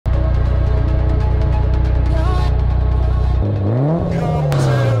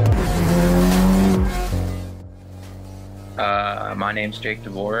My name's Jake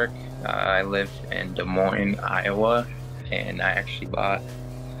Dvorak. I live in Des Moines, Iowa, and I actually bought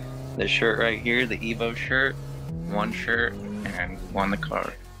the shirt right here, the Evo shirt, one shirt, and won the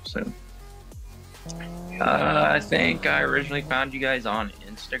car. So I think I originally found you guys on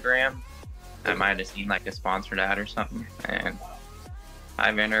Instagram. I might have seen like a sponsored ad or something, and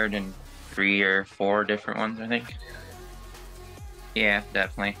I've entered in 3 or 4 different ones, I think. Yeah,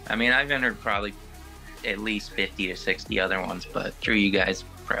 definitely. I mean, I've entered probably at least 50 to 60 other ones, but through you guys,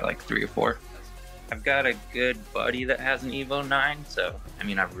 probably like 3 or 4. I've got a good buddy that has an Evo 9, so I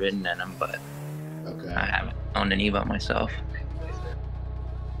mean, I've ridden in them, but I Okay. haven't owned an Evo myself.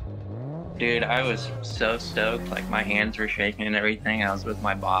 Dude, I was so stoked. Like, my hands were shaking and everything. I was with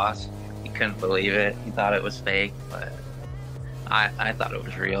my boss. He couldn't believe it. He thought it was fake, but I thought it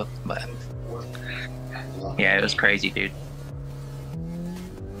was real. But yeah, it was crazy, dude.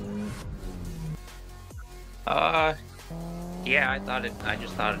 Uh, yeah, I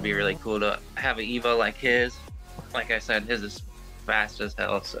just thought it'd be really cool to have an Evo like his. Like I said, his is fast as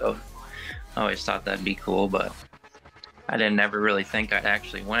hell, so I always thought that'd be cool, but I didn't ever really think I'd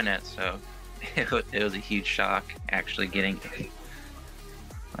actually win it, so it was a huge shock actually getting it.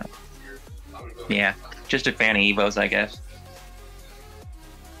 Yeah, just a fan of Evos, I guess.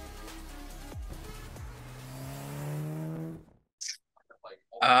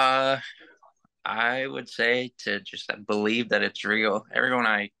 Uh, I would say to just believe that it's real. Everyone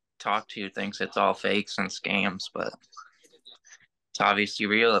I talk to thinks it's all fakes and scams, but it's obviously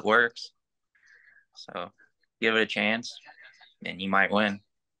real. It works. So give it a chance and you might win.